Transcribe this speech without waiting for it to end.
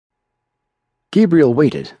Gabriel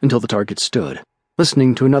waited until the target stood,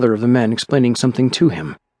 listening to another of the men explaining something to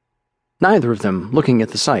him. Neither of them looking at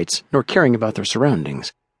the sights nor caring about their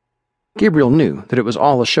surroundings. Gabriel knew that it was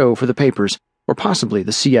all a show for the papers, or possibly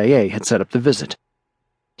the CIA had set up the visit.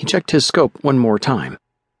 He checked his scope one more time.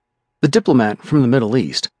 The diplomat from the Middle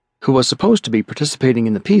East, who was supposed to be participating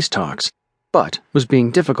in the peace talks, but was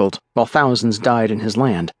being difficult while thousands died in his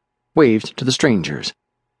land, waved to the strangers.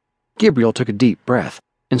 Gabriel took a deep breath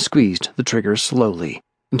and squeezed the trigger slowly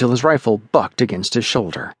until his rifle bucked against his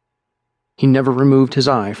shoulder. He never removed his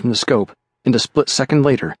eye from the scope, and a split second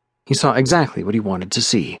later, he saw exactly what he wanted to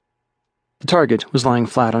see. The target was lying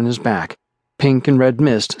flat on his back, pink and red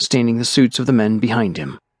mist staining the suits of the men behind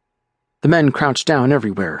him. The men crouched down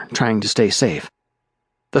everywhere, trying to stay safe.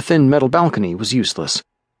 The thin metal balcony was useless.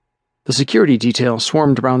 The security detail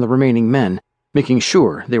swarmed around the remaining men, making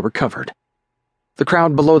sure they were covered. The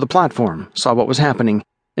crowd below the platform saw what was happening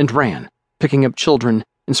and ran, picking up children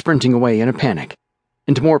and sprinting away in a panic,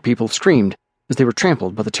 and more people screamed as they were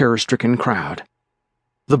trampled by the terror-stricken crowd.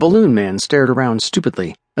 The balloon man stared around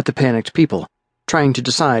stupidly at the panicked people, trying to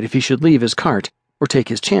decide if he should leave his cart or take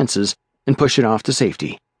his chances and push it off to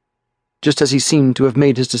safety. Just as he seemed to have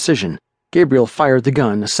made his decision, Gabriel fired the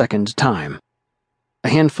gun a second time. A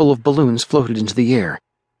handful of balloons floated into the air,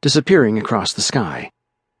 disappearing across the sky.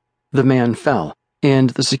 The man fell,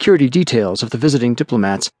 and the security details of the visiting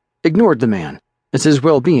diplomats ignored the man, as his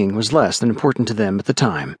well-being was less than important to them at the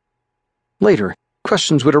time. Later,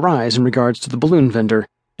 questions would arise in regards to the balloon vendor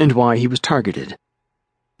and why he was targeted.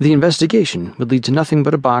 The investigation would lead to nothing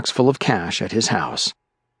but a box full of cash at his house.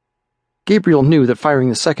 Gabriel knew that firing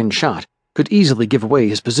the second shot could easily give away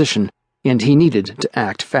his position, and he needed to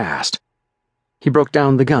act fast. He broke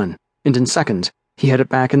down the gun, and in seconds, he had it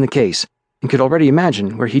back in the case, and could already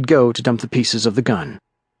imagine where he'd go to dump the pieces of the gun.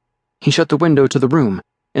 He shut the window to the room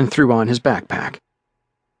and threw on his backpack.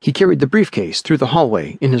 He carried the briefcase through the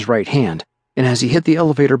hallway in his right hand, and as he hit the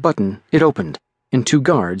elevator button, it opened, and 2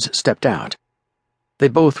 guards stepped out. They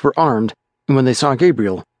both were armed, and when they saw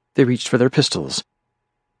Gabriel, they reached for their pistols.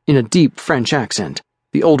 In a deep French accent,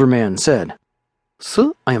 the older man said,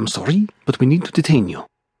 "Sir, I am sorry, but we need to detain you."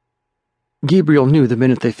 Gabriel knew the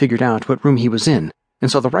minute they figured out what room he was in and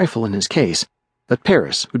saw the rifle in his case that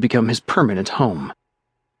Paris would become his permanent home.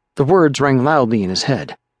 The words rang loudly in his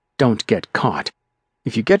head. Don't get caught.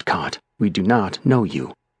 If you get caught, we do not know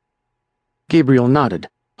you. Gabriel nodded,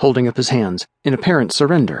 holding up his hands in apparent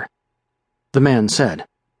surrender. The man said,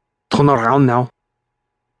 "Turn around now."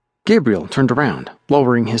 Gabriel turned around,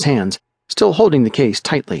 lowering his hands, still holding the case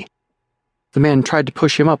tightly. The man tried to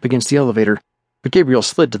push him up against the elevator, but Gabriel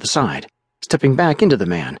slid to the side. Stepping back into the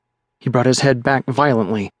man, he brought his head back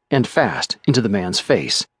violently and fast into the man's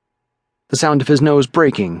face. The sound of his nose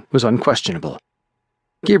breaking was unquestionable.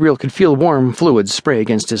 Gabriel could feel warm fluids spray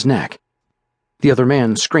against his neck. The other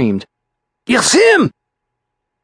man screamed, "It's him!"